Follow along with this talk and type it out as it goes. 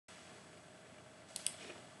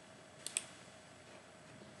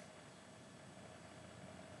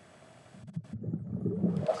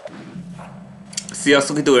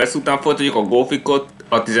Sziasztok, itt lesz után folytatjuk a Gothicot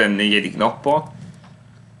a 14. nappal.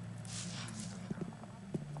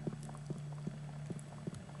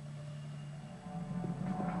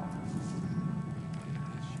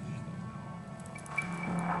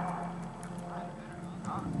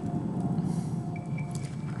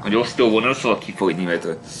 Hogy osztóvonal szóval kifogni, mert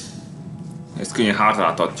ez könnyen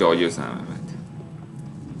hátráltatja a győzelmemet.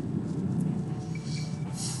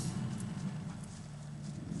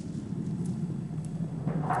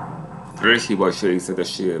 Röshiba is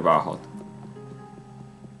részletességé válhat.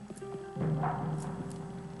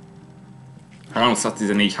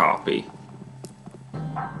 314 HP.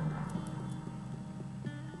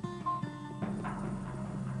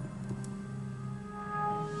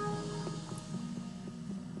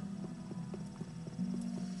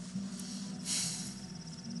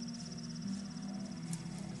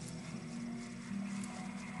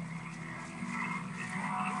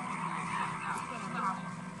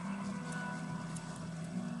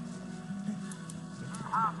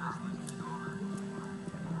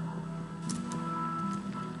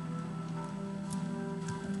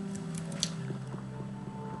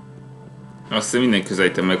 Azt hiszem minden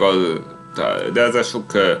közelítem meg, de ezzel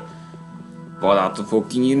sok balátot fog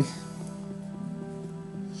kinyílni.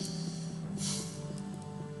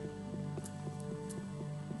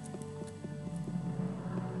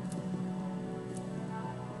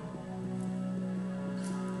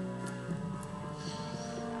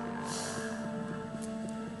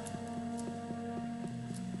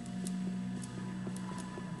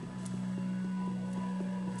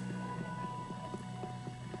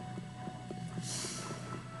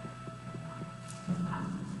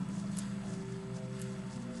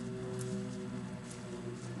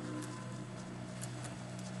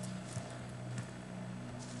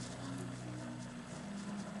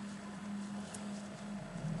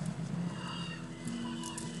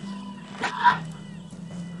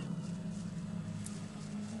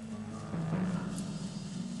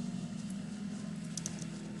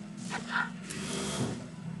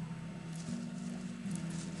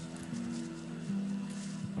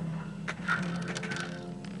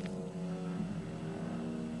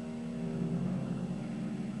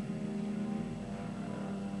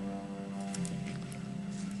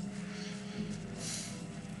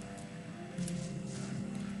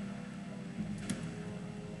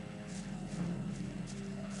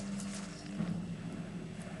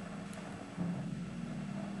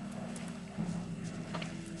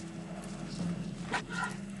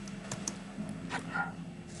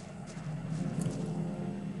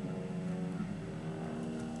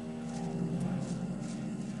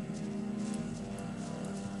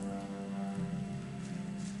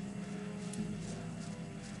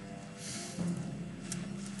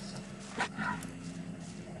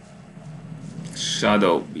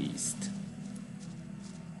 Shadow Beast.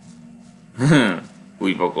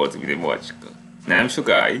 Úgy vakolt, mint egy macska. Nem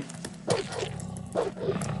sokáig.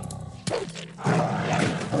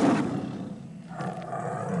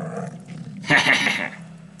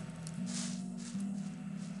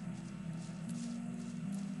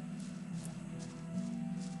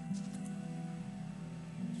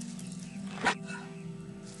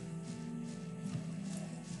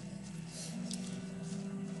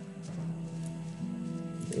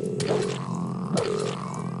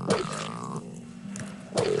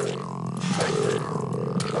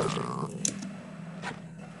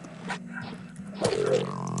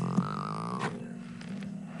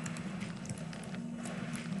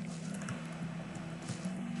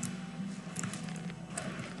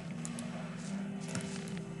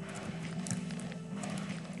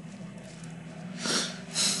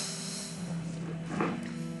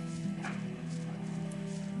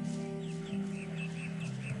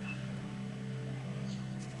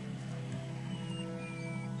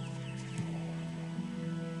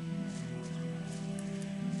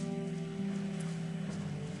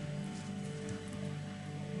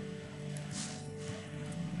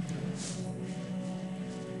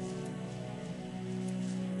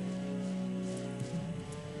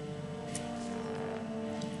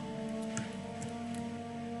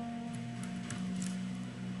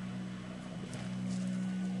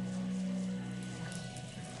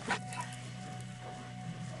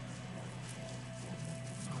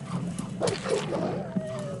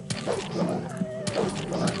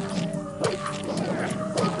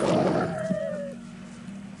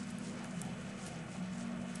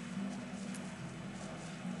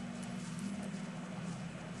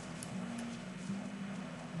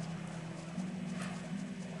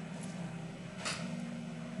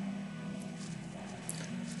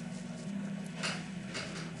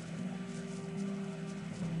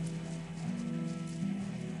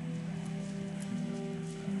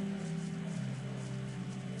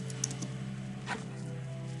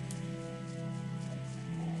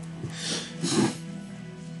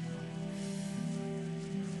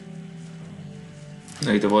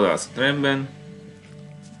 Ismerít a vadászat, rendben.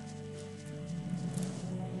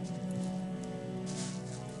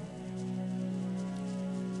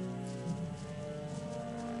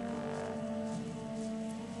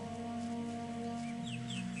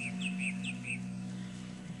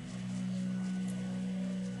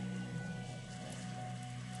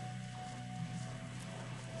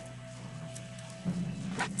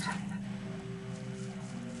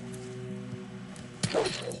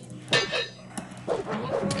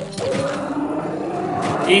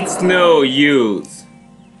 It's no use.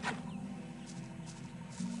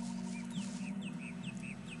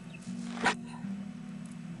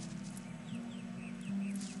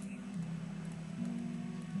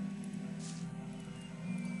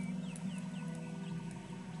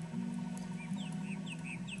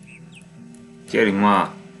 Gyerünk már!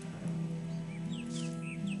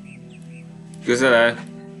 Közel.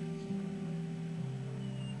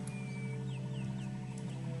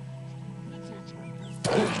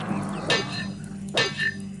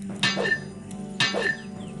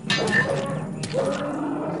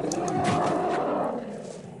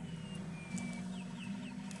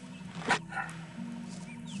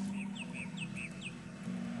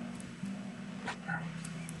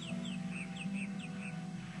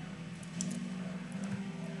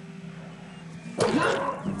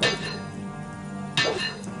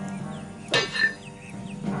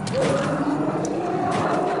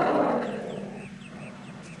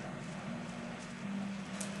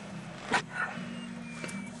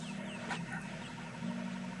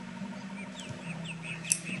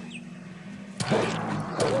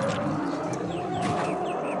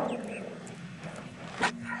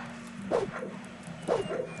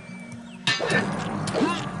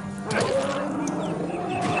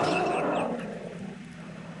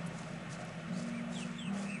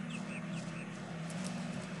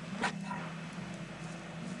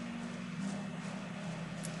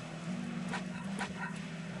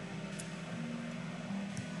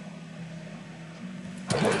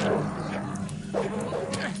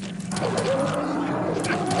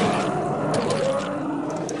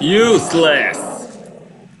 Useless!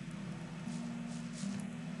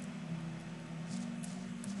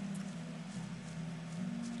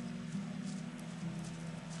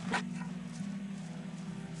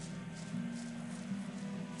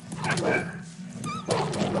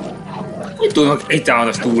 Hogy tudnak egy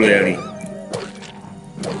támadást túlélni?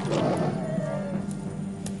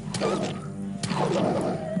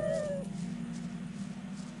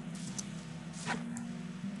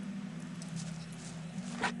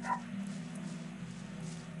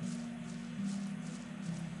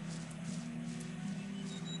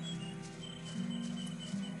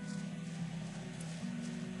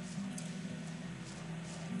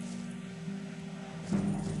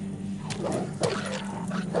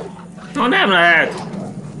 No, nem lehet!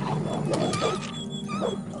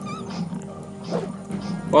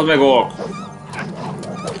 Add meg ork!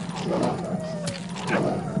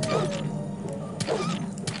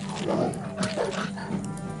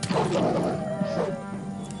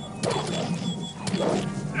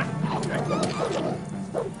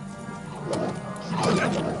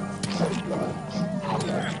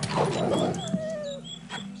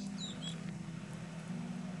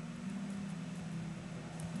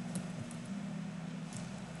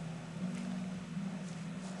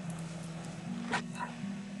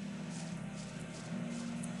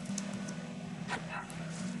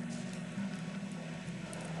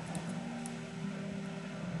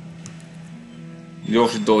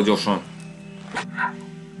 Gyorsító, gyorsan.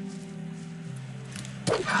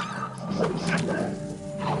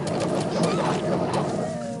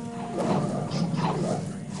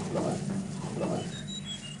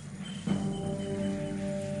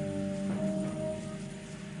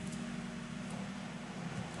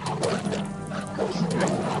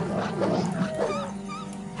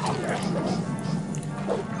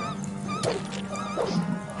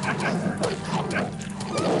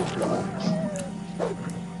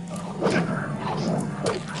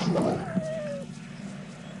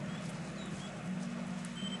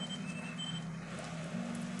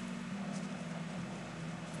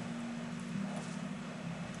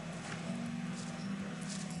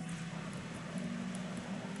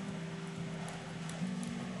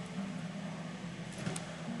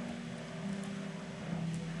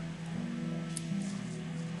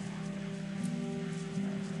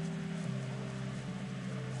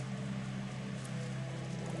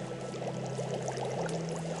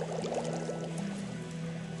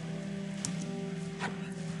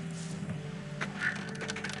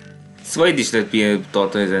 Szóval itt is lehet pihenőt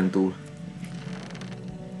tartani ezen túl.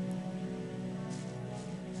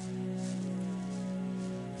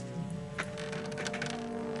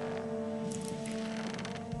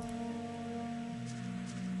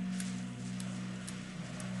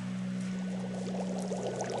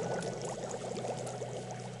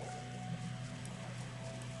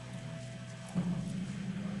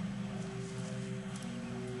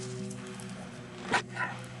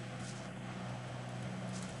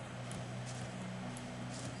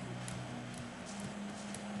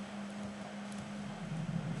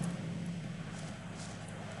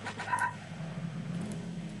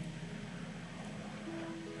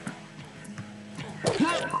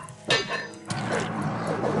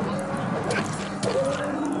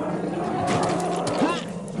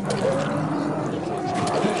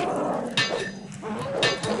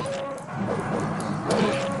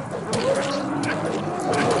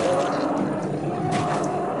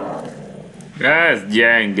 Ez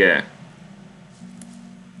gyenge.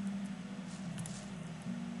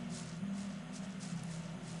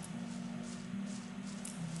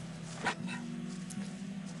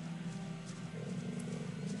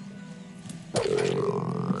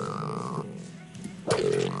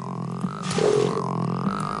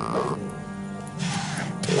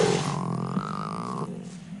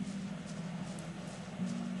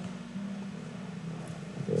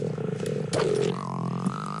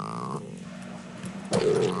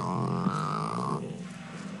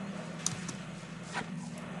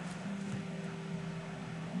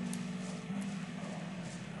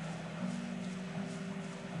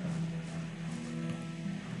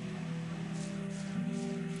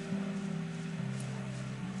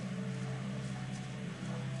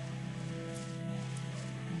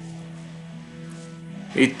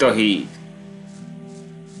 Itt a híd.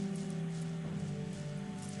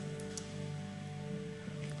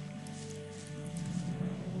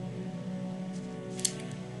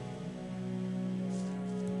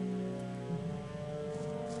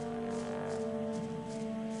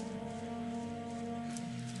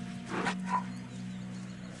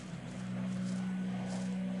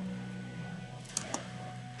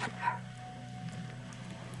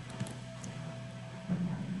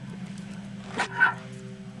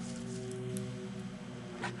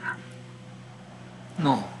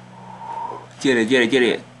 No. Gyere, gyere,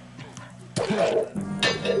 gyere!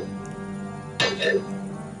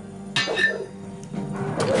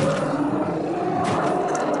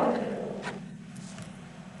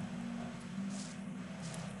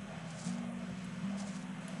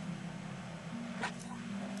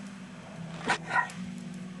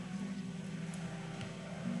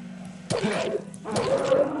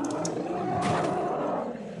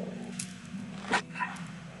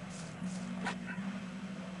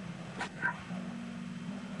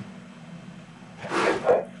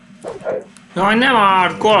 Jaj, nem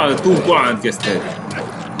már! Túl korán kezdted!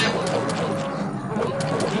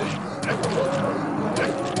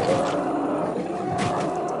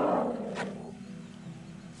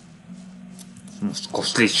 Most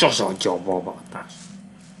kóstolj, sose adja a babátás!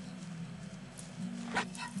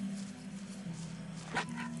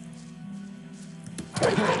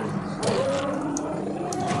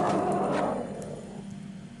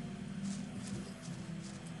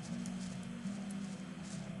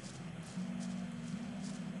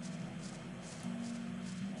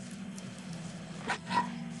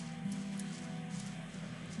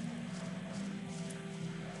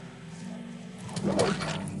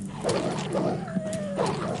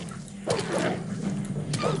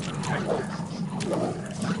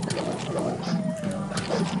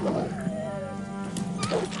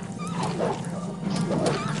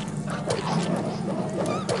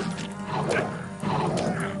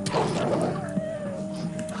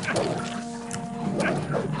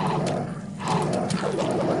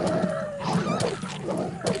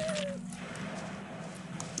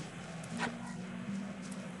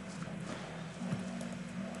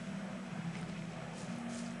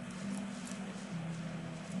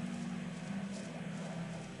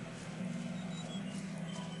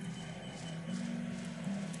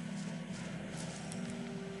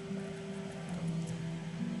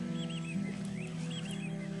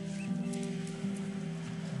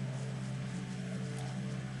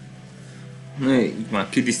 Így már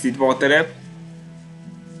kidisztítva a terep.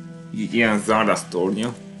 Így ilyen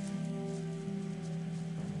zárdasztornya.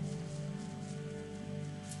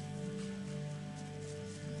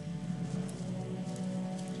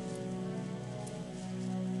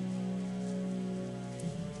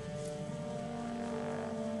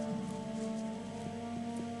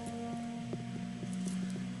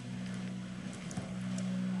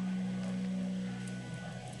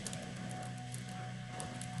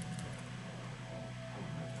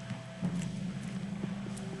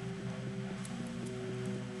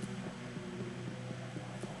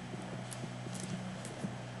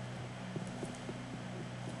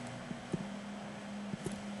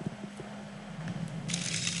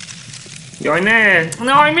 Jaj, ne!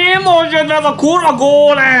 Jaj, miért most jött ez a kurva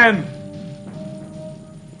gólem?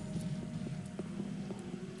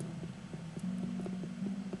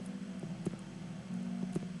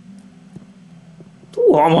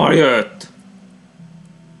 Túl hamar jött.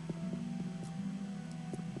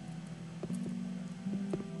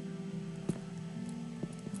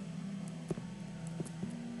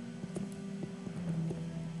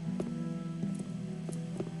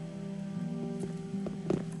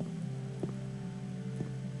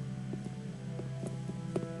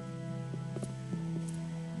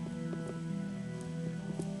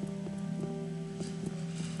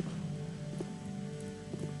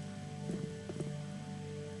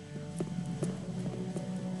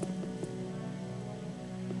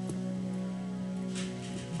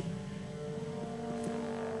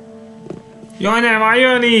 Jaj, nem, már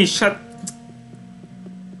jön is! Hát...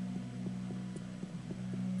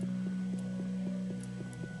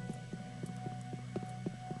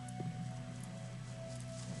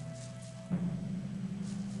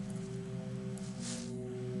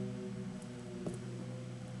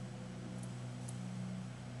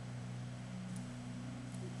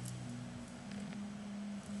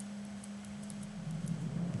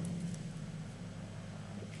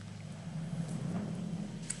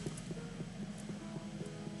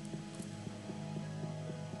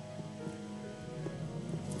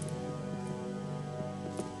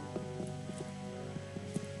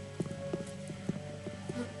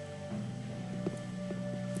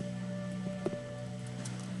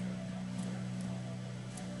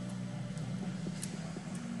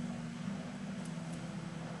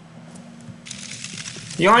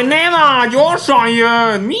 Jaj, nem már, gyorsan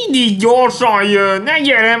jön! Mindig gyorsan jön! Ne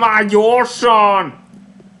gyere már gyorsan!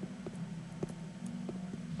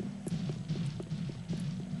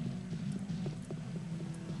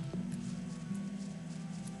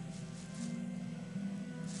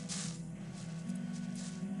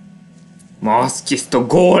 Maszkiszt a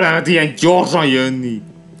gólemet ilyen gyorsan jönni!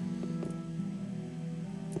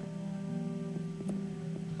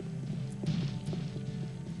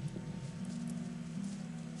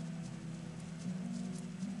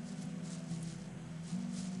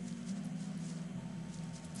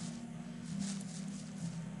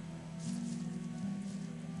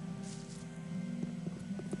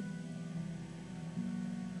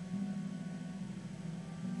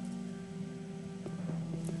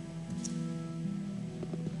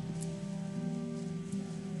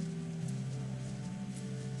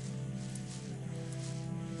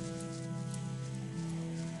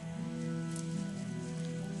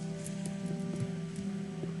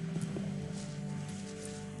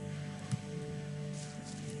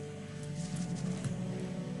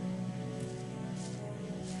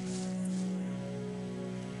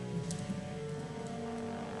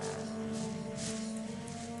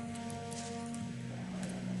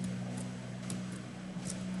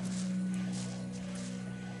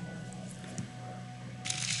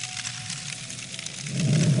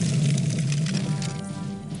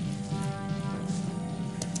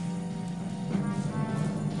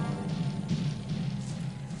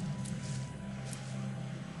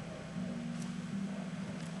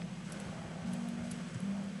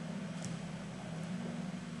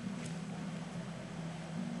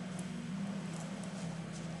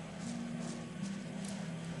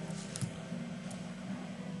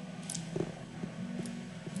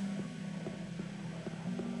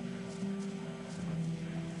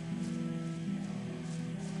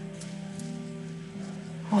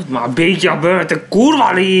 Hagyd már békja a bőrte,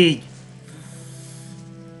 kurva légy!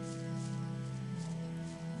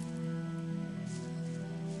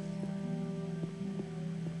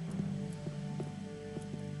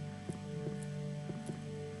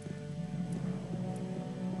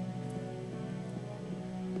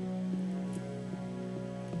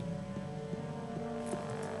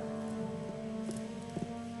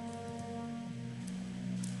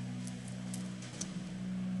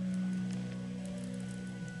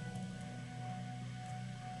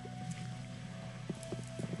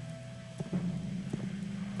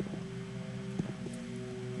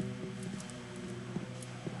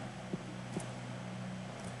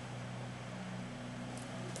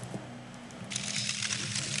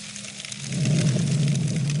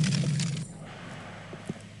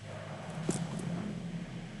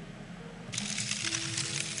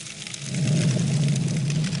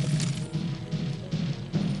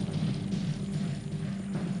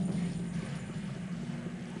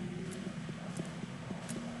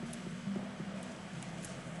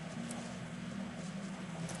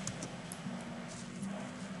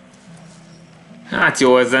 Hát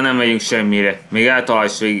jó, ezzel nem megyünk semmire. Még általában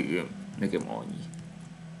is végig... Nekem annyi.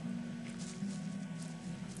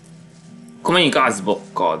 Akkor menjünk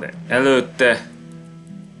azbokkal, de előtte...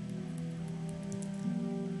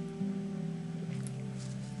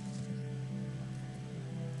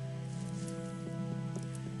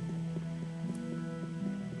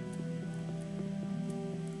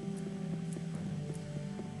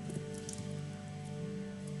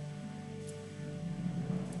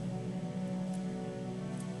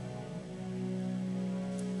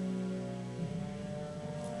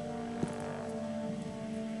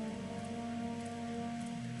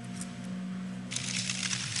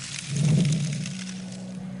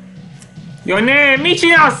 Jaj, ne! Mit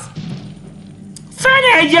csinálsz?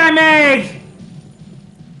 Fenedje meg!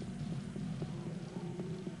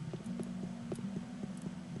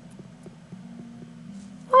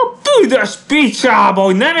 A büdös picsába,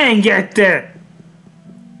 hogy nem engedte!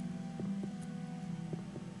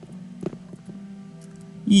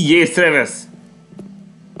 Így észrevesz.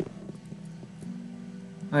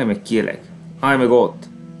 Állj meg, kérlek. Állj meg ott.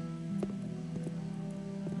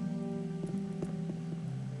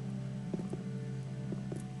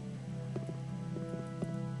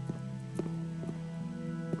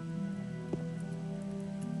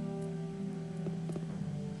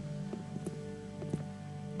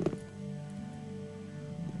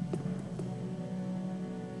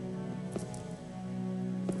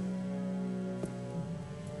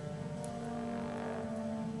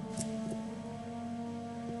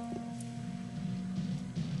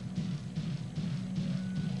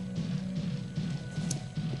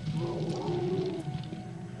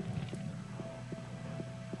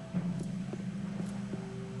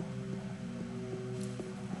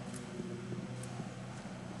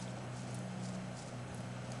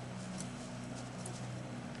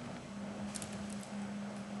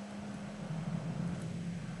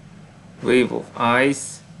 Wave of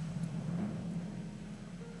ice.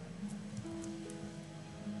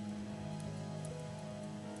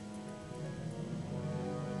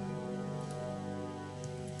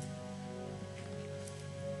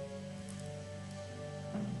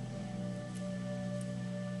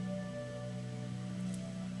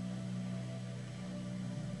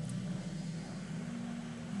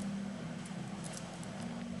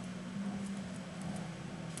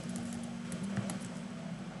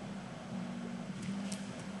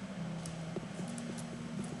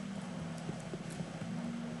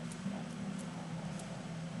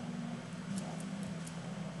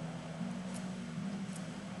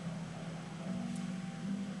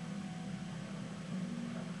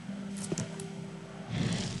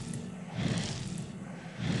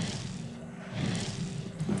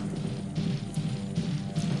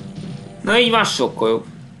 Na így már sokkal jobb.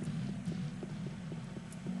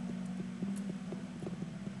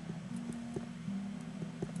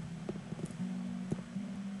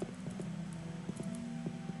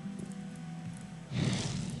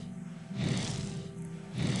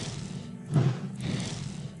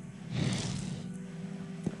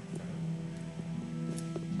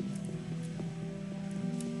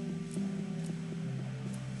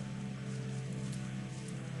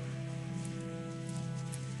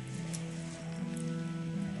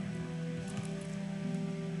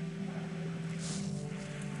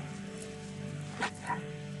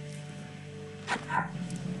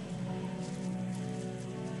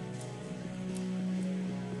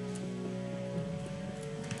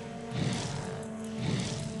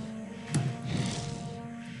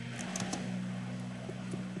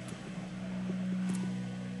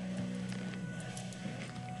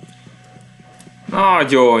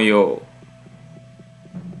 Nagyon jó.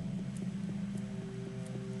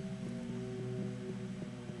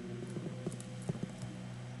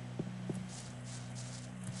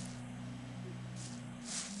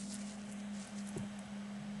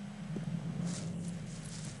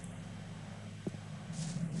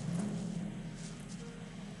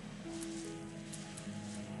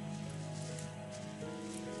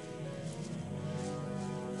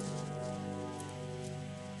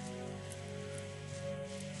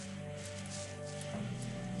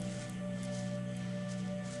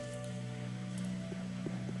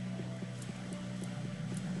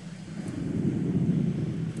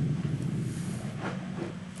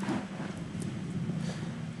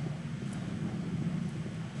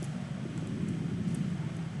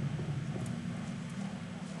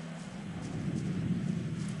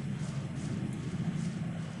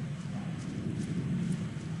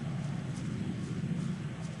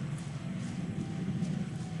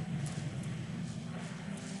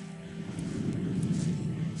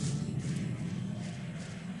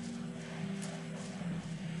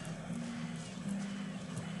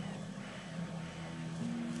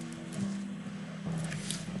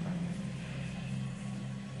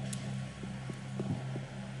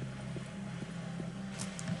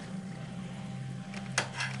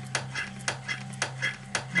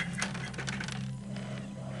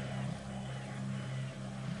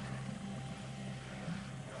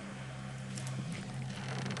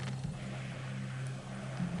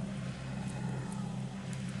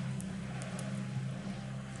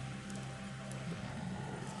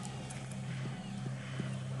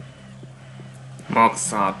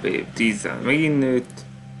 Max HP 10-zel megint nőtt.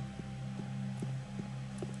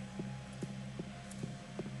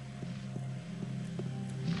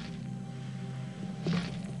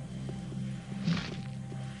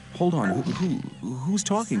 Hold on, who's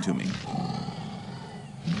talking to me?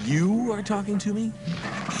 You are talking to me?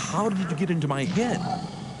 How did you get into my head?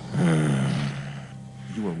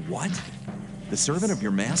 You are what? The servant of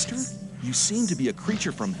your master? You seem to be a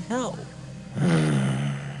creature from hell.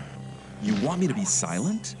 You want me to be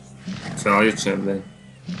silent? Csalj csendben.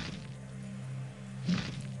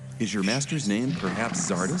 Is your master's name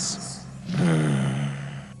perhaps Zardus?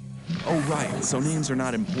 Oh, right, so names are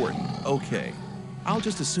not important. Okay. I'll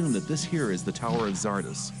just assume that this here is the Tower of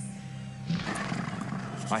Zardus.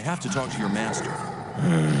 I have to talk to your master.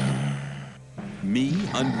 Me,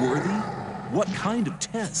 unworthy? What kind of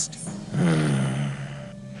test?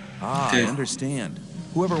 Ah, I understand.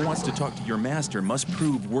 Whoever wants to talk to your master must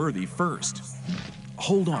prove worthy first.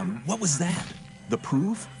 Hold on, what was that? The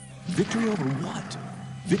proof? Victory over what?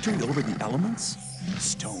 Victory over the elements?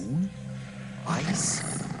 Stone? Ice?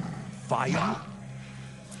 Fire?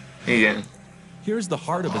 Igen. Here's the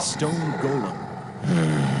heart of a stone golem.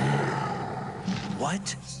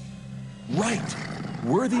 What? Right!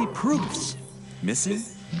 Worthy proofs! Missing?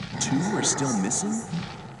 2 are still missing?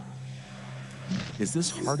 Is this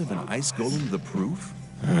heart of an ice golem the proof?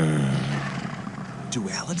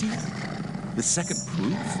 Duality? The second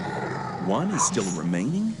proof? 1 is still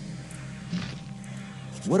remaining?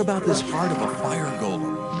 What about this heart of a fire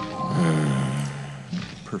golem?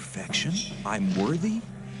 Perfection? I'm worthy?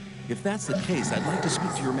 If that's the case, I'd like to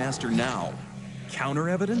speak to your master now. Counter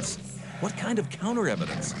evidence? What kind of counter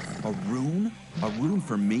evidence? A rune? A rune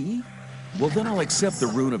for me? Well, then I'll accept the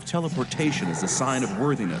rune of teleportation as a sign of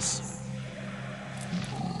worthiness.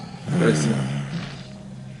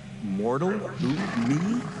 Mortal? Who?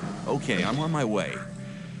 Me? Okay, I'm on my way.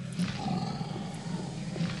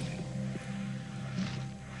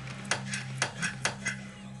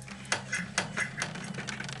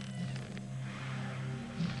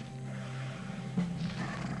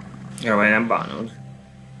 Jó, vagy nem bánod.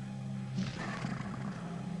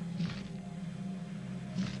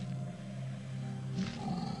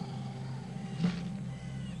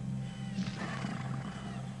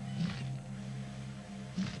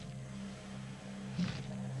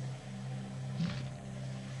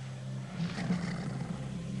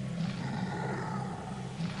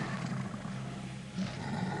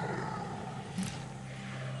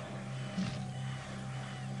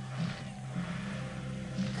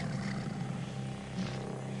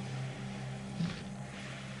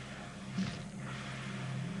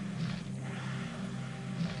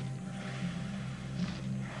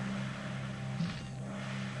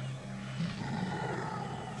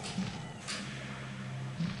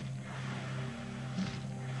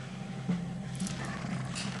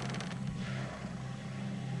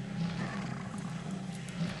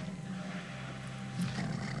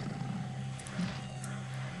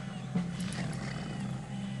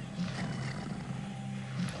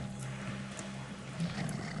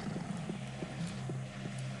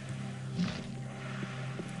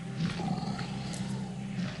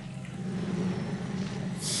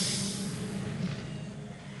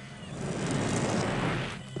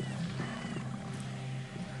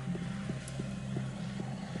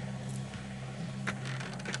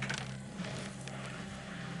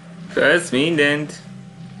 Kösz mindent.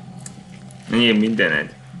 Én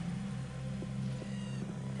mindened.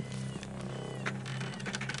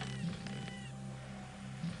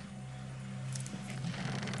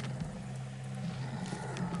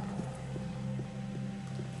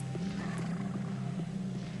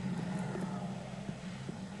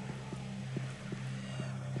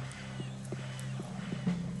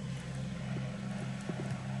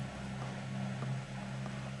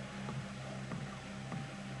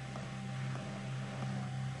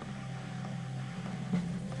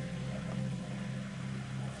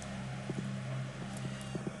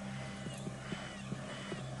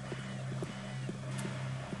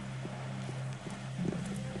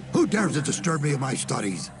 Who dares to disturb me in my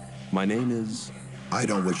studies? My name is... I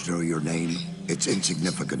don't wish to know your name. It's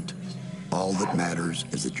insignificant. All that matters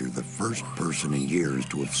is that you're the first person in years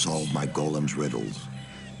to have solved my golem's riddles.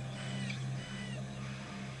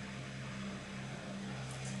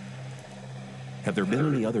 Have there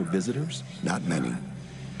been any other visitors? Not many.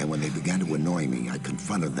 And when they began to annoy me, I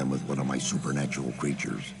confronted them with one of my supernatural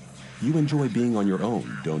creatures. You enjoy being on your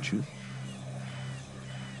own, don't you?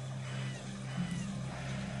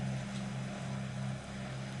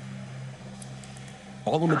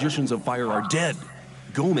 All the magicians of fire are dead.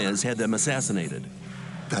 Gomez had them assassinated.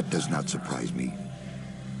 That does not surprise me.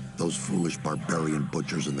 Those foolish barbarian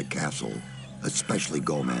butchers in the castle, especially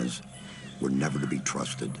Gomez, were never to be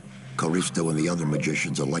trusted. Caristo and the other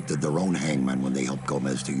magicians elected their own hangman when they helped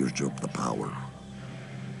Gomez to usurp the power.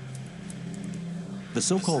 The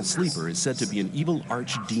so-called sleeper is said to be an evil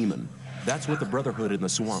archdemon. That's what the Brotherhood in the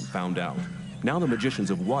swamp found out. Now the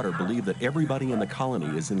magicians of water believe that everybody in the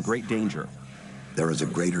colony is in great danger. There is a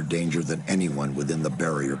greater danger than anyone within the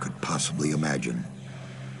barrier could possibly imagine.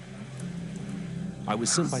 I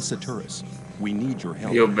was sent by Saturus. We need your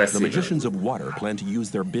help. Jobb The beszél. magicians of water plan to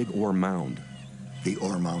use their big ore mound. The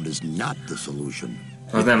ore mound is not the solution.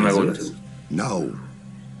 Az nem Is megoldás. it? No.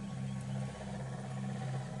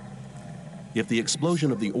 If the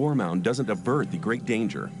explosion of the ore mound doesn't avert the great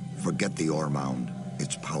danger, Forget the ore mound.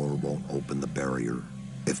 Its power won't open the barrier.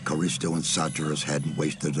 If Callisto and Saturus hadn't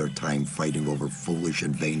wasted their time fighting over foolish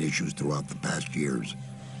and vain issues throughout the past years,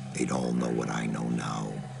 they'd all know what I know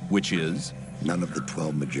now. which is... None of the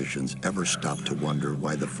 12 magicians ever stopped to wonder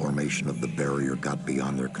why the formation of the barrier got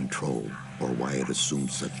beyond their control, or why it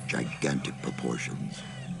assumed such gigantic proportions.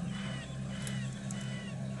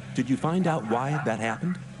 Did you find out why that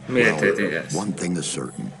happened? Miért történik ez? One thing is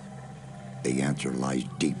certain. The answer lies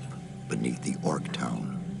deep beneath the Orc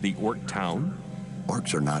town. The Orc town?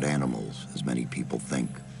 Orcs are not animals, as many people think.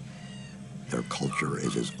 Their culture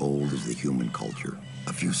is as old as the human culture.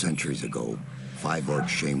 A few centuries ago, 5 Orc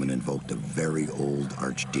shaman invoked a very old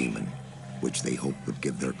archdemon, which they hoped would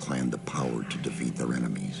give their clan the power to defeat their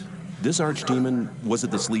enemies. This archdemon, was it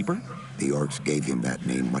the Sleeper? The Orcs gave him that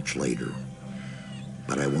name much later.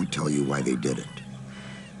 But I won't tell you why they did it,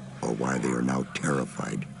 or why they are now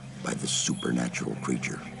terrified by the supernatural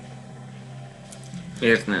creature.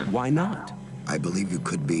 Miért nem? Why not? I believe you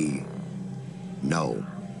could be... No.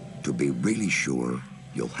 To be really sure,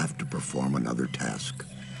 you'll have to perform another task.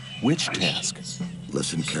 Which task?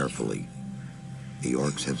 Listen carefully. The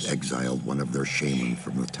Orcs have exiled one of their shaman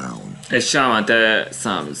from the town. Egy sámát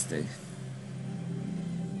száműzték.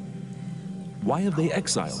 Why have they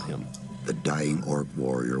exiled him? The dying Orc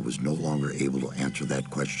warrior was no longer able to answer that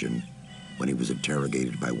question when he was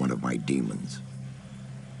interrogated by one of my demons.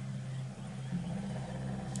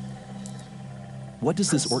 What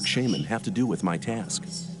does this Orc shaman have to do with my task?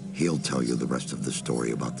 He'll tell you the rest of the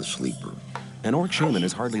story about the Sleeper. An Orc shaman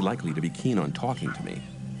is hardly likely to be keen on talking to me.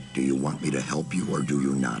 Do you want me to help you or do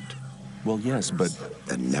you not? Well, yes, but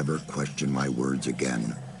Then never question my words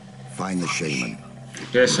again. Find the shaman.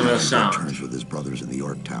 Keresem el a On sámát. terms with his brothers in the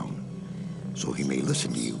Orc town, so he may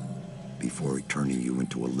listen to you before turning you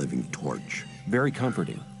into a living torch. very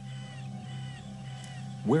comforting.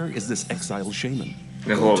 Where is this exiled shaman?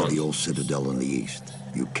 De Go hol to the van? old citadel in the east.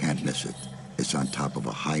 You can't miss it. It's on top of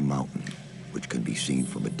a high mountain, which can be seen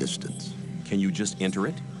from a distance. Can you just enter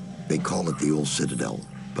it? They call it the old citadel,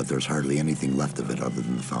 but there's hardly anything left of it other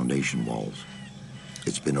than the foundation walls.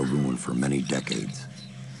 It's been a ruin for many decades.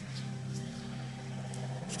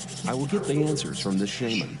 I will get the answers from this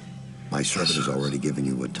shaman. My servant has already given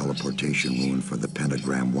you a teleportation rune for the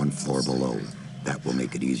pentagram 1 floor below. That will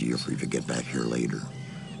make it easier for you to get back here later.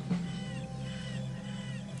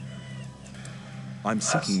 I'm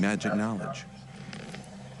seeking magic knowledge.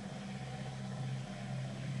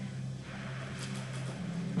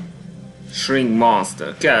 Shrink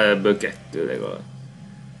Monster. Kell ebből 2 legalább.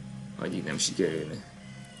 Hogy így nem sikerülne.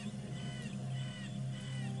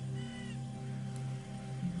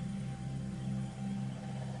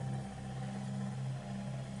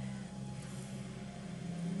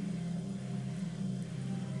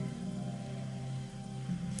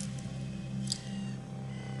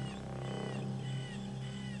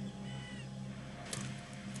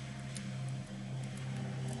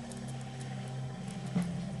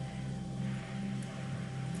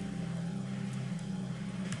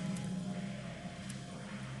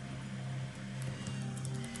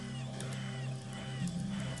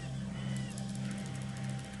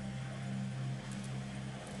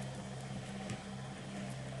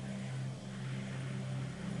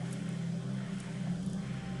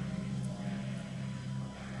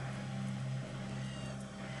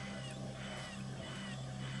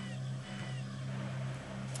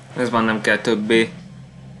 Ez már nem kell többé.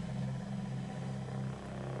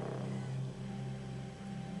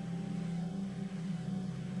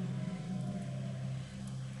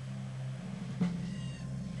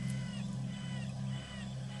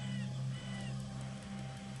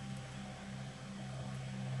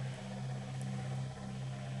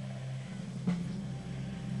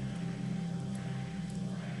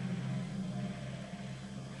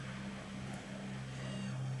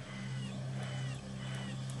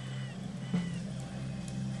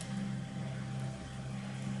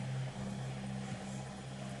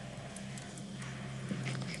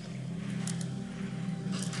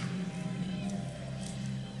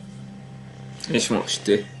 És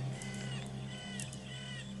most.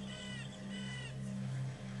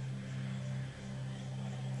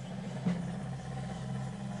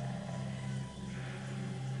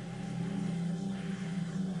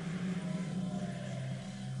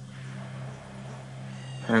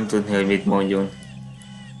 Nem tudni, hogy mit mondjon.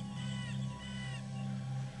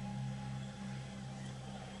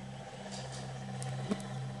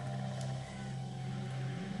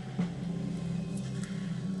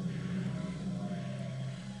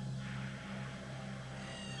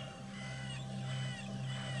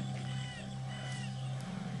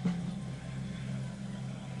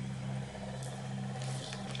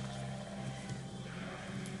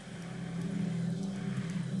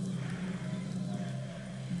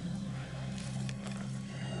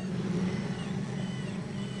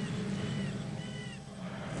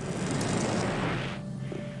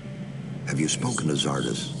 Have you spoken to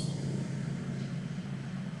Zardes?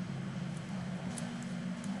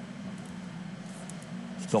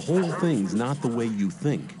 The whole thing's not the way you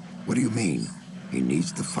think. What do you mean? He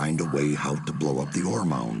needs to find a way how to blow up the ore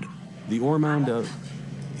mound. The ore mound,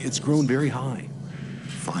 it's grown very high.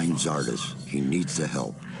 Find Zardes. He needs the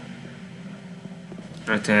help.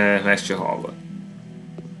 Hát meg se hallgat.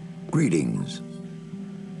 Greetings.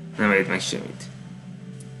 Nem ért meg semmit.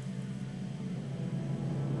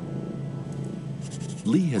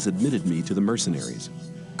 Lee has admitted me to the mercenaries.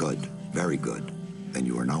 Good. Very good. Then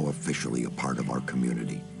you are now officially a part of our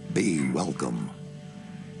community. Be welcome.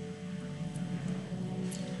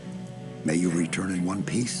 May you return in one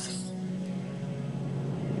piece.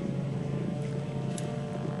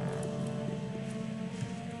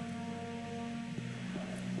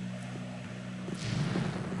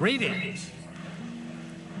 Greetings.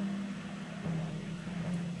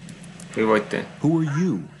 Ki vagy te? Who are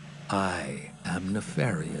you? I am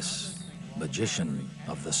Nefarious, magician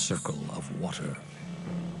of the Circle of Water.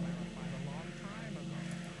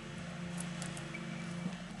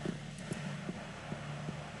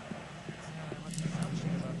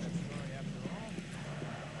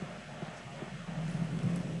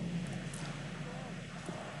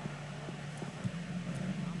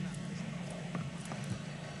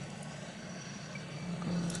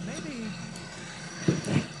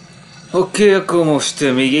 Oké, akkor most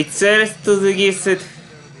még egyszer ezt az egészet.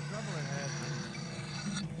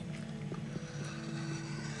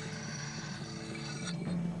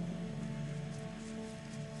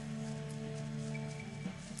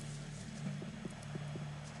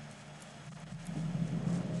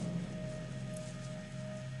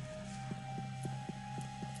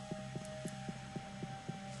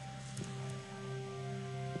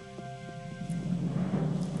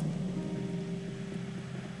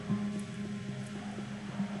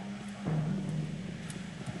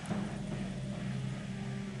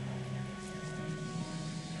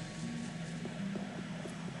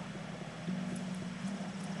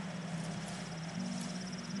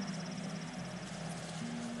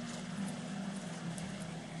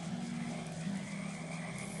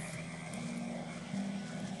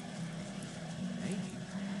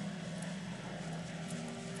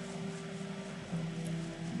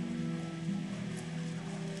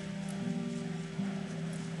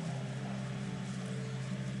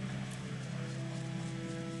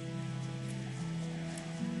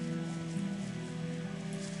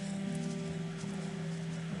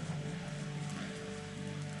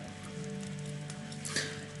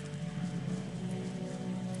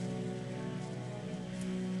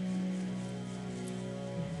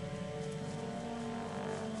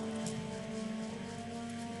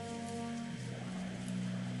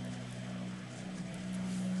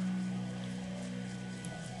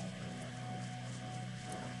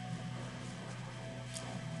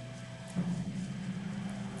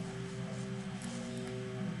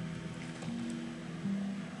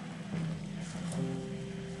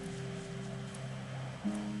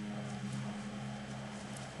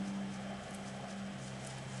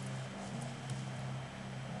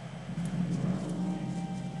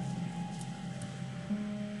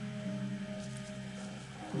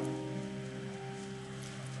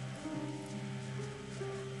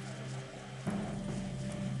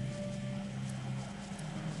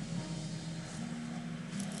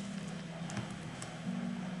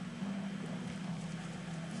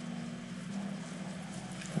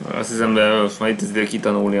 Azt hiszem, de most már itt az idő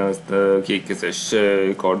kitanulni azt a kékkezes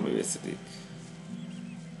kardművészetét.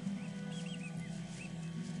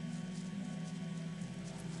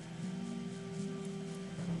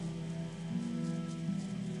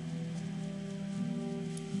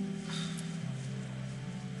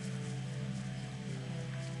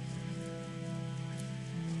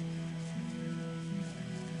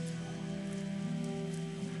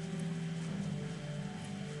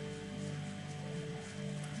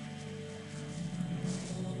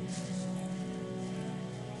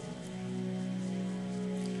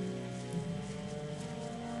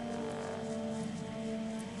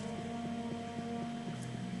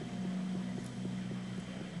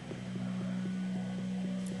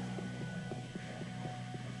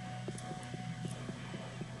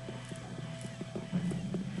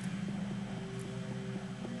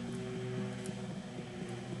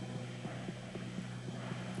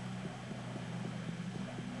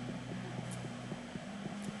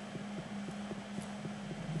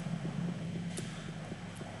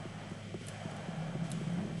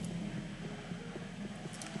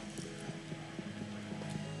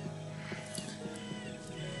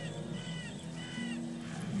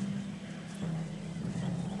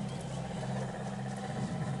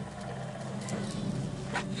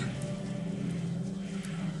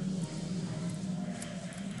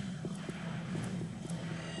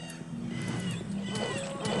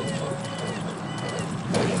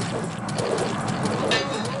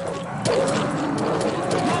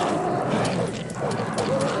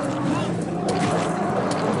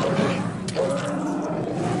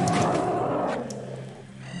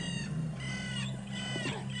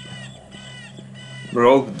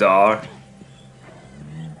 Brogdar.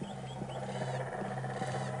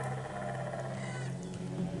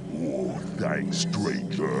 Oh, thanks,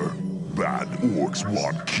 stranger. Bad orcs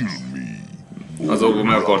won't kill me. Azok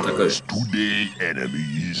meg akartak őt. Today,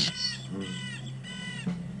 enemies.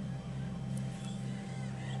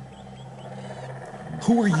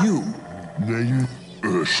 Who are you? Name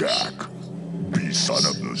Urshak. Be son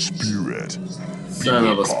of the spirit. Son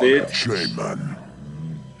of a spirit. Shaman.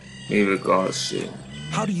 Hívjuk a sém.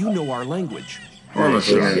 How do you know our language? Vannak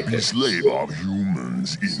Urshak be énekek. slave of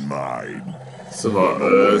humans in mind. Szóval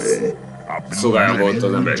I've szolgája volt az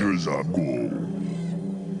many emberek. winters ago.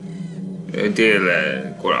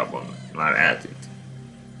 Délre korábban már eltűnt.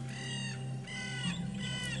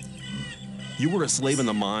 You were a slave in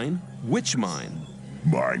the mine? Which mine?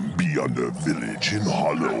 Mine beyond the village in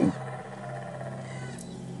Hollow.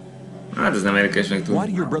 Hát ez nem érdekes meg Why tudni.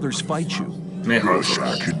 do your brothers fight you? Miért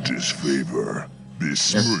harcolnak? Krushak in disfavor.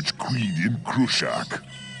 Besmirch queen in Krushak.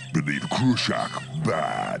 Believe Krushak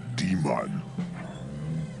bad demon.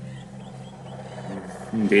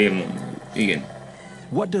 Démon. Igen.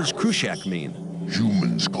 What does Krushak mean?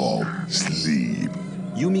 Humans call sleep.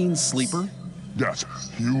 You mean sleeper? Yes,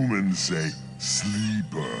 humans say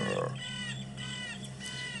sleeper.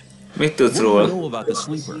 Mit tudsz What do you róla? know about the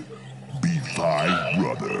sleeper? Be 5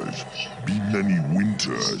 brothers. Be many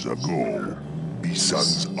winters ago. Be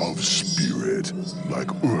sons of spirit, like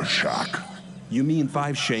Urshak. You mean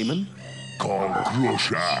 5 shaman? Call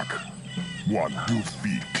Krushak. One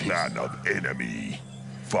defeat clan of enemy.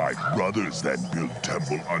 5 brothers that built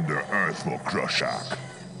temple under earth for Krushak.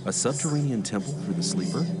 A subterranean temple for the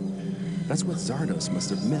sleeper? That's what Zardos must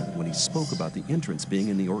have meant when he spoke about the entrance being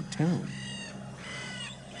in the Orc town.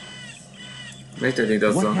 Mit történt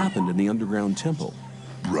What azzal? happened in the underground temple?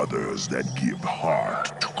 Brothers that give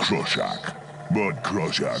heart to Krushak. But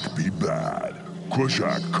Krushak be bad.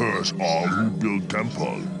 Krushak curse all who build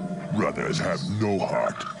temple. Brothers have no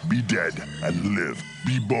heart. Be dead and live.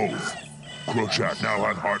 Be both. Krushak now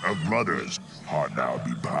had heart of brothers. Heart now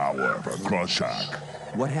be power for Krushak.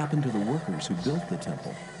 What happened to the workers who built the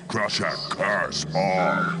temple? Krushak curse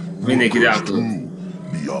all. Mindenki Workers rákul. too.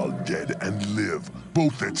 Be all dead and live.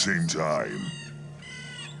 Both at same time.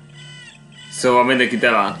 Szóval mindenkit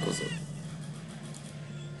elátkozott.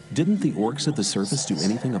 Didn't the orcs at the surface do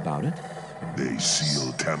anything about it? They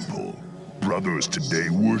seal temple. Brothers today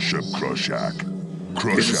worship Krushak. It's a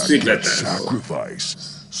Krushak secret gets temple.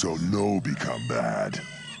 sacrifice, so no become bad.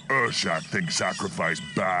 Urshak think sacrifice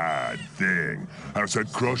bad thing. I said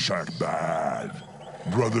Krushak bad.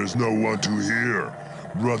 Brothers no want to hear.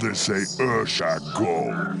 Brothers say Urshak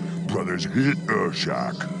go. Brothers hit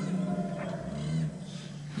Urshak.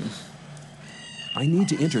 I need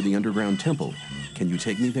to enter the underground temple. Can you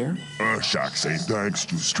take me there? Urshak say thanks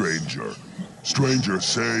to stranger. Stranger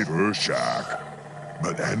save Urshak.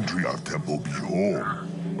 But entry of temple be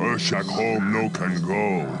home. Urshak home no can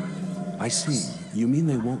go. I see. You mean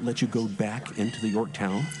they won't let you go back into the Orc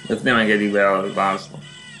town? Ők nem engedik be a városba.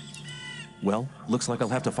 Well, looks like I'll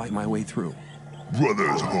have to fight my way through.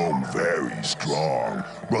 Brothers home very strong.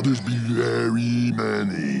 Brothers be very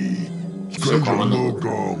many. Stranger no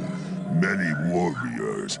go. Many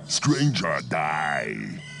warriors. Stranger die.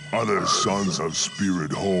 Other sons of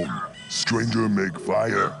spirit home. Stranger make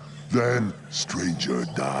fire. Then stranger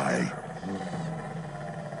die.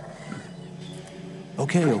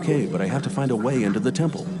 Okay, but I have to find a way into the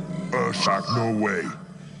temple. Urshak no way.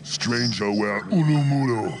 Stranger wear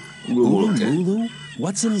ulumulu. Ulumulu?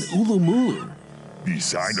 What's an Ulumulu? Be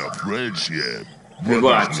sign of friendship. Hey, Brothers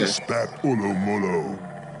watch it. respect ulumulu.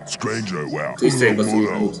 Stranger wear Tiszteljük az ulumulu.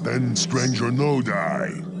 ulumulót. Then stranger no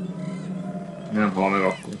die. Nem hal meg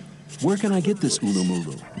akkor. Where can I get this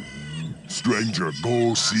Ulumulu? Stranger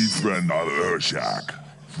go see friend of Urshak.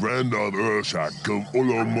 Friend of Urshak kill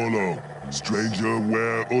ulumulu. Stranger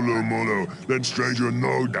wear ulumulu. Then stranger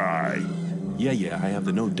no die. Yeah, I have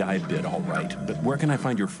the no dive bit all right. But where can I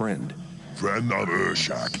find your friend? Friend of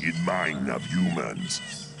Urshak in mind of humans.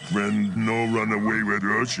 Friend no run away with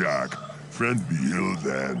Urshak. Friend be ill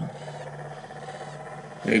then.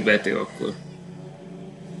 Még beteg akkor.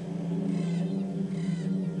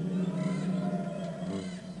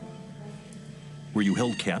 Were you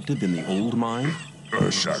held captive in the old mine?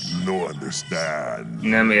 Urshak no understand.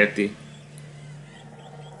 Nem érti.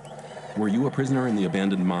 Were you a prisoner in the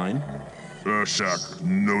abandoned mine? Urshak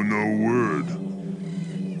no word.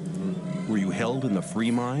 Were you held in the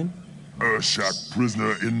free mine? Urshak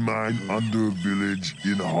prisoner in mine under village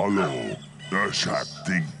in Hollow. Urshak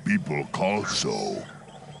think people call so.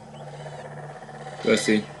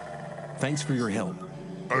 Köszi. Thanks for your help.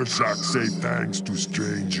 Urshak say thanks to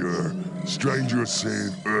stranger. Stranger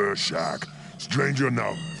save Urshak. Stranger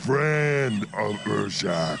now friend of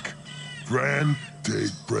Urshak. Friend,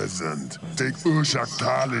 take present. Take Urshak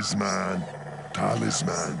talisman.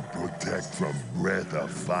 Talisman protect from breath of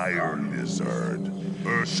fire lizard.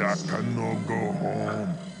 Urshak can no go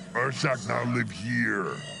home. Urshak now live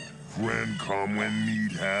here. Friend come when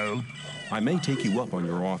need help. I may take you up on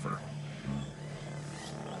your offer.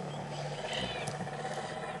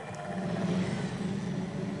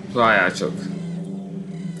 Várjál csak.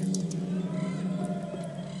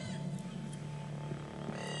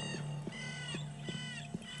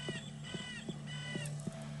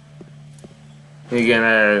 Igen,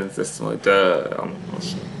 ezt majd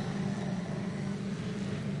most.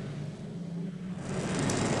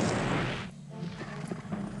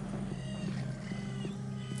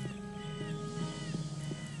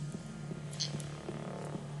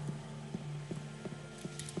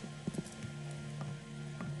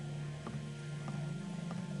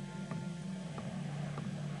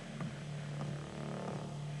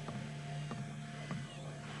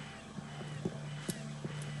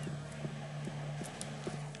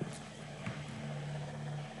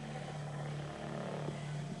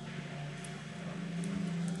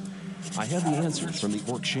 I have the answers from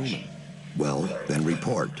the Orc Shaman. Well, then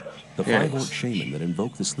report. The 5 Orc Shaman that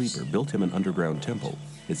invoked the Sleeper built him an underground temple.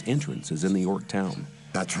 His entrance is in the Orc town.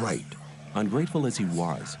 That's right. Ungrateful as he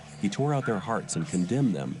was, he tore out their hearts and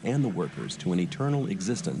condemned them and the workers to an eternal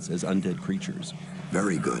existence as undead creatures.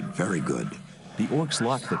 Very good, very good. The Orcs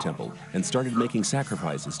locked the temple and started making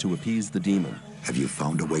sacrifices to appease the demon. Have you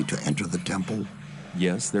found a way to enter the temple?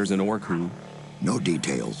 Yes, there's an Orc who... No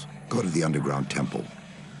details. Go to the underground temple.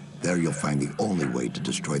 There you'll find the only way to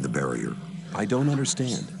destroy the barrier. I don't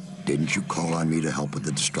understand. Didn't you call on me to help with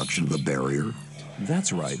the destruction of the barrier?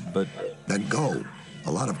 That's right, but... Then go.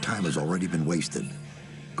 A lot of time has already been wasted.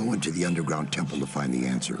 Go into the underground temple to find the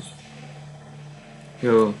answer.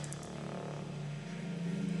 Jó.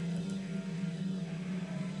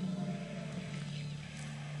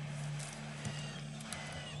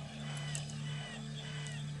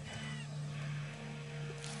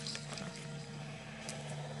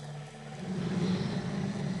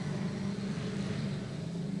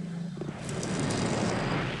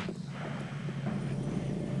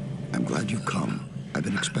 I'm glad you've come. I've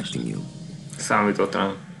been expecting you. Számított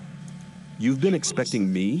rám. You've been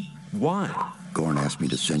expecting me? Why? Gorn asked me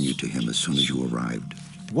to send you to him as soon as you arrived.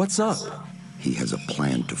 What's up? He has a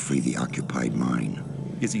plan to free the occupied mine.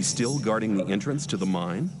 Is he still guarding the entrance to the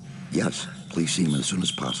mine? Yes, please see him as soon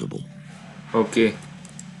as possible. Oké.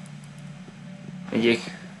 Megyek.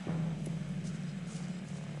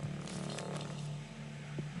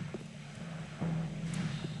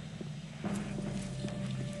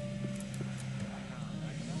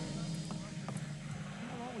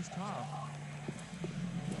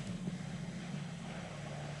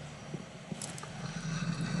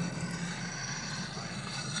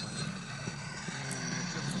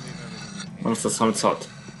 Azt a 36.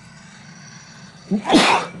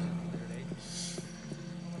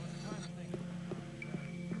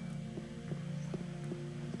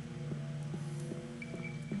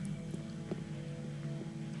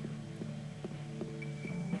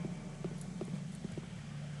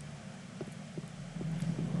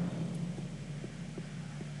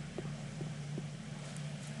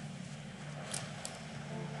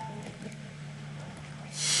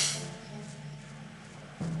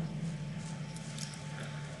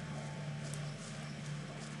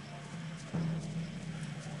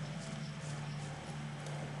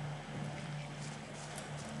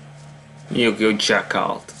 You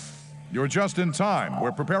jackal. You're just in time.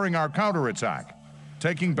 We're preparing our counterattack.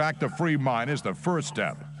 Taking back the free mine is the first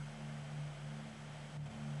step.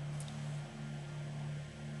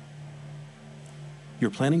 You're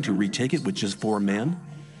planning to retake it with just 4 men?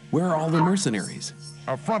 Where are all the mercenaries?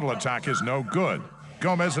 A frontal attack is no good.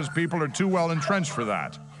 Gomez's people are too well entrenched for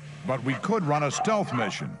that. But we could run a stealth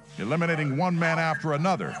mission, eliminating one man after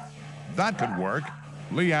another. That could work.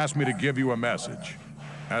 Lee asked me to give you a message.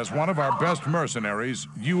 As one of our best mercenaries,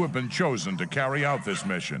 you have been chosen to carry out this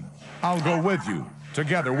mission. I'll go with you.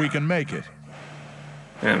 Together we can make it.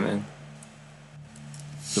 Yeah, man.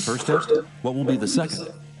 The first step? What will be the second?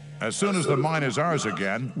 As soon as the mine is ours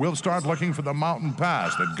again, we'll start looking for the mountain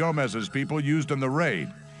pass that Gomez's people used in the raid.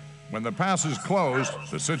 When the pass is closed,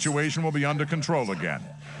 the situation will be under control again.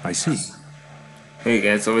 I see.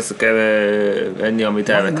 Igen, szóval vissza kell venni, amit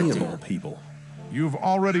Why me of elvetettünk. all people? You've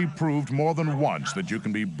already proved more than once that you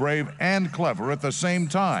can be brave and clever at the same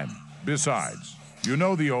time. Besides, you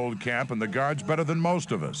know the old camp and the guards better than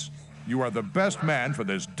most of us. You are the best man for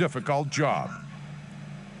this difficult job.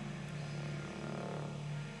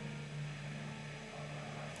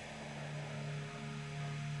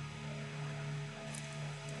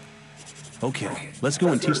 Okay, let's go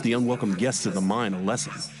and teach the unwelcome guests of the mine a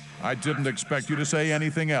lesson. I didn't expect you to say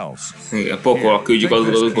anything else. Igen, pokolra küldjük Take azokat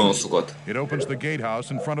a this key. gonoszokat. It opens the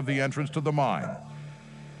gatehouse in front of the entrance to the mine.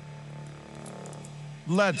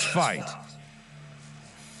 Let's fight.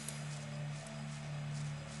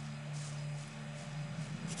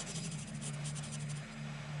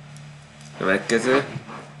 Következő.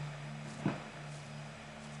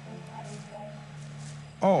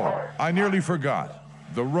 Oh, I nearly forgot.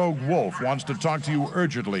 The rogue wolf wants to talk to you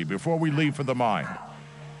urgently before we leave for the mine.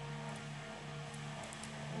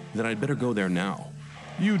 Then I'd better go there now.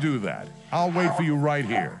 You do that. I'll wait for you right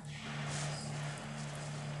here.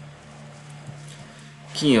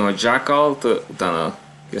 Kinyom a jackalt, utána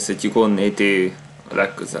kezdhetjük onnét a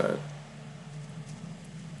legközelebb.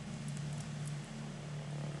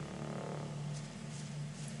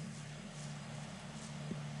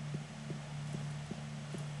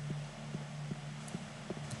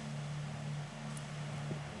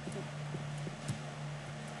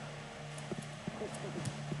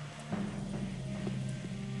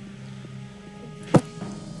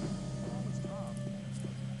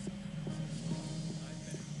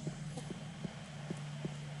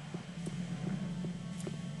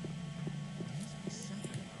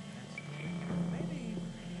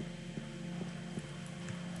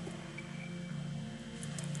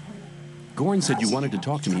 Gorn said you wanted to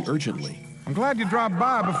talk to me urgently. I'm glad you dropped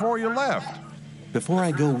by before you left. Before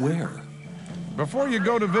I go where? Before you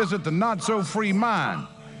go to visit the not-so-free mine.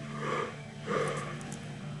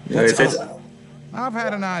 I've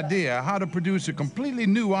had an idea how to produce a completely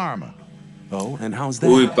new armor. Oh, and how's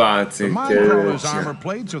Új that? The páncél mine crawler's kell. armor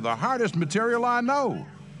plates are the hardest material I know.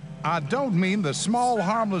 I don't mean the small,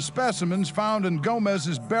 harmless specimens found in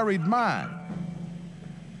Gomez's buried mine.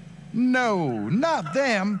 No, not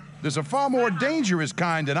them. There's a far more dangerous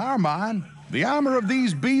kind in our mine. The armor of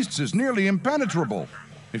these beasts is nearly impenetrable.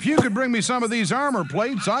 If you could bring me some of these armor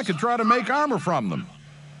plates, I could try to make armor from them.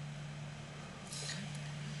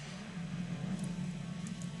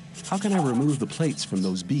 How can I remove the plates from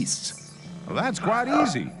those beasts? Well, that's quite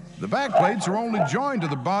easy. The back plates are only joined to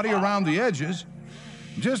the body around the edges.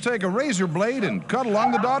 Just take a razor blade and cut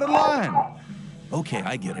along the dotted line. Okay,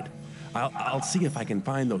 I get it. I'll see if I can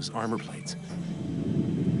find those armor plates.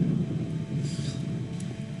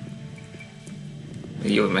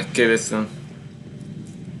 Jó, megkérdeztem.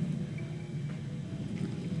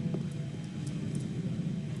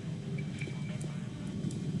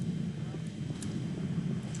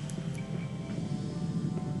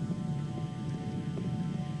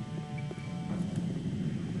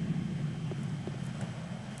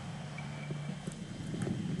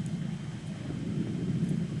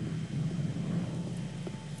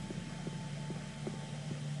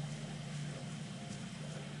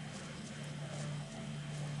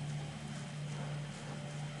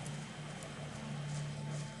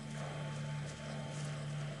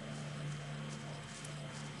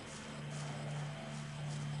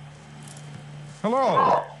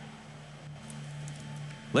 Hello.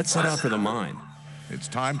 Let's set out for the mine. It's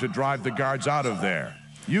time to drive the guards out of there.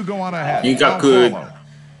 You go on ahead. Inkább I'll küld. follow.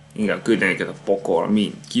 Inkább küldeni őket a pokolra,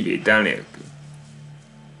 mind kivétel nélkül.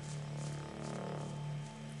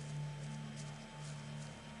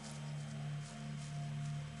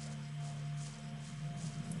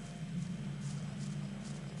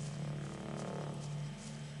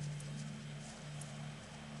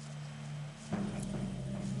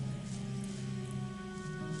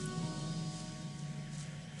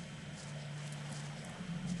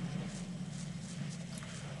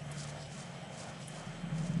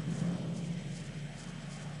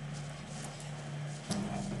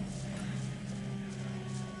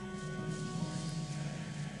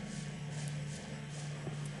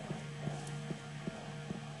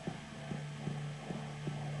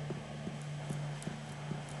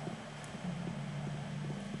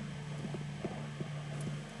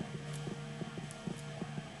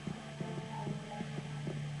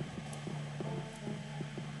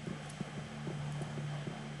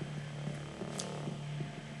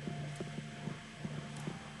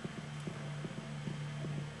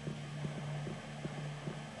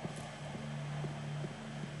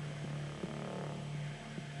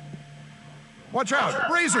 Watch out,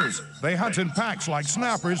 razors! They hunt in packs like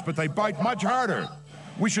snappers, but they bite much harder.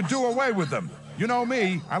 We should do away with them. You know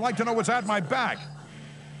me, I like to know what's at my back.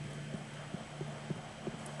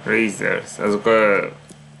 Razors, azok a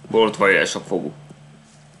boltvajas a foguk.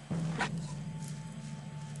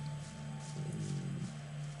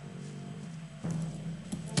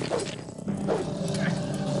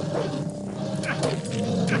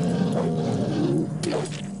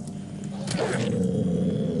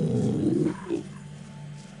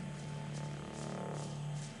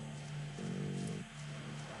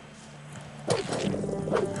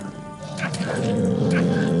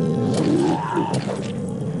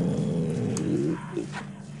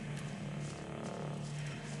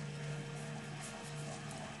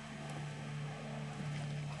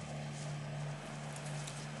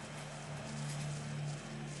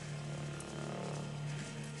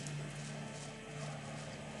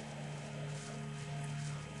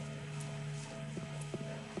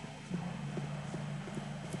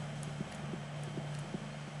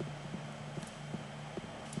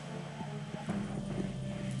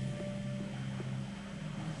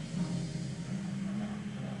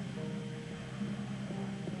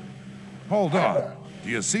 Hold on. Do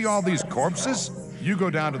you see all these corpses? You go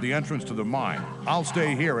down to the entrance to the mine. I'll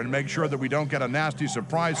stay here and make sure that we don't get a nasty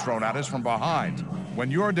surprise thrown at us from behind. When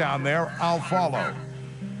you're down there, I'll follow.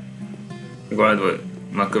 Gondolj,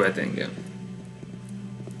 megkövet engem.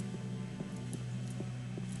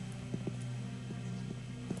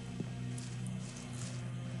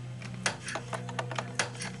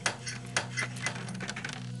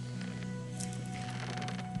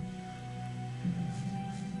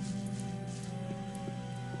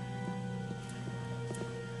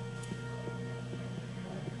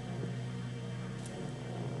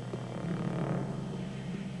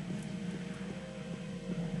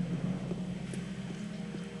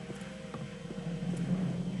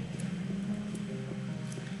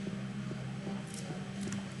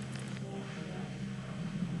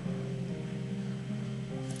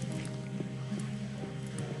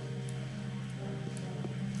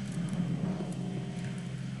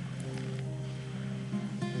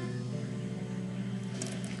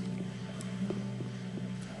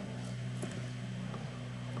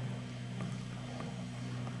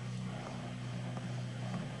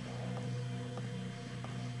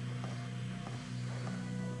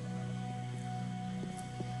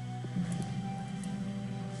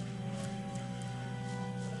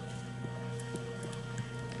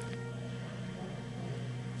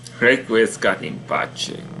 Request got in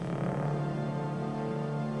patch.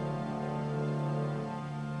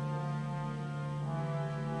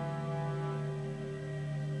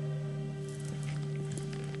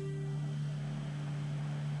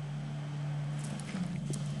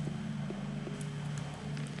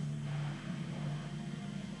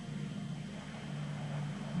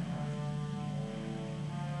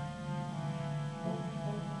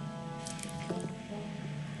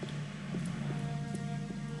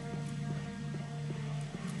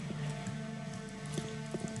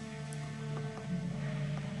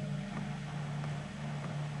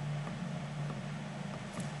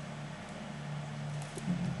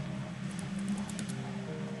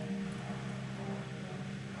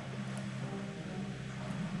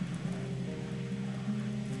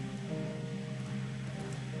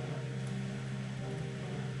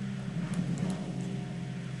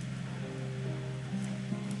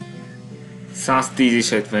 Száz és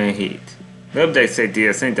 77. De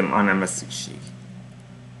update szerintem már nem lesz szükség.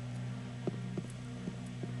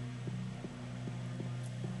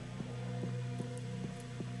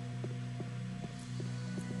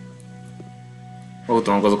 Ott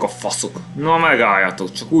vannak azok a faszok. Na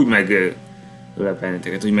megálljatok, csak úgy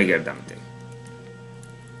meglepelniteket, úgy megérdemtek.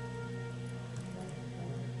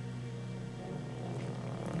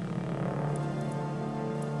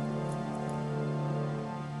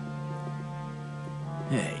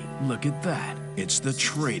 Hey, look at that. It's the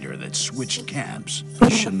traitor that switched camps. You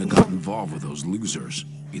shouldn't have got involved with those losers.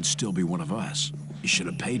 You'd still be one of us. You should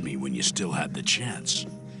have paid me when you still had the chance.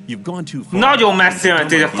 You've gone too far. Nagyon messzire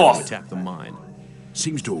mentél a To fasz! attack the mine.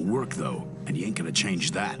 Seems to have worked, though, and you ain't gonna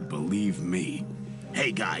change that, believe me.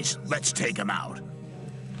 Hey, guys, let's take him out.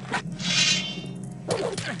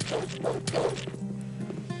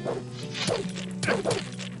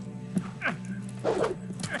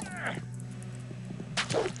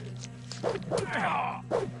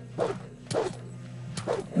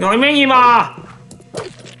 Jaj, menjél már!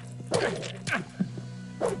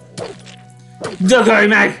 Dögölj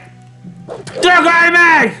meg! Dögölj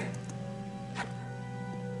meg!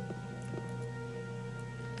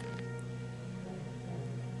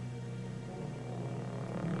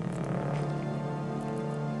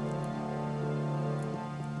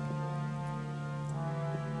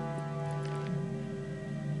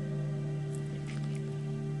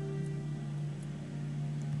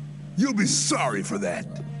 You'll be sorry for that.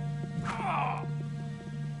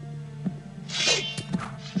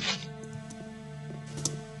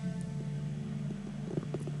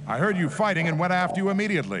 I heard you fighting and went after you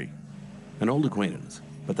immediately. An old acquaintance,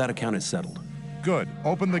 but that account is settled. Good.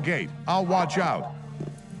 Open the gate. I'll watch out.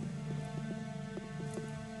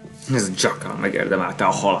 Ez Jackal megérdemelte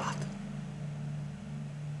a halált.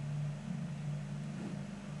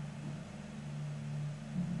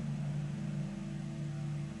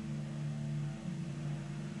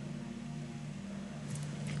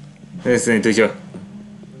 Ez szerint, hogyha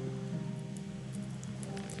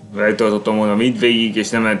eltartottam volna mindvégig, és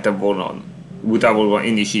nem mentem volna utából,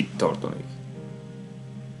 én is itt tartanék.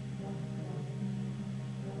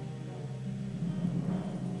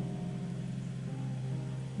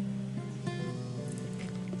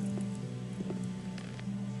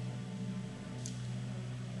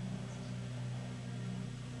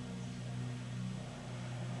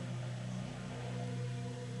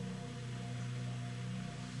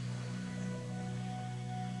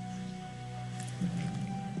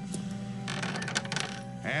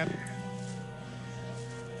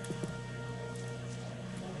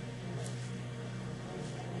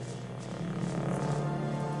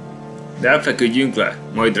 De elfeküdjünk le,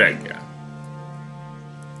 majd reggel.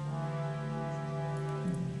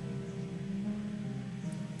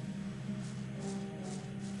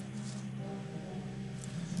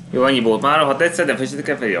 Jó, annyi volt már, ha tetszett, ne felejtsétek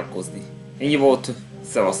el feliratkozni. Ennyi volt,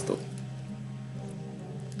 szevasztok!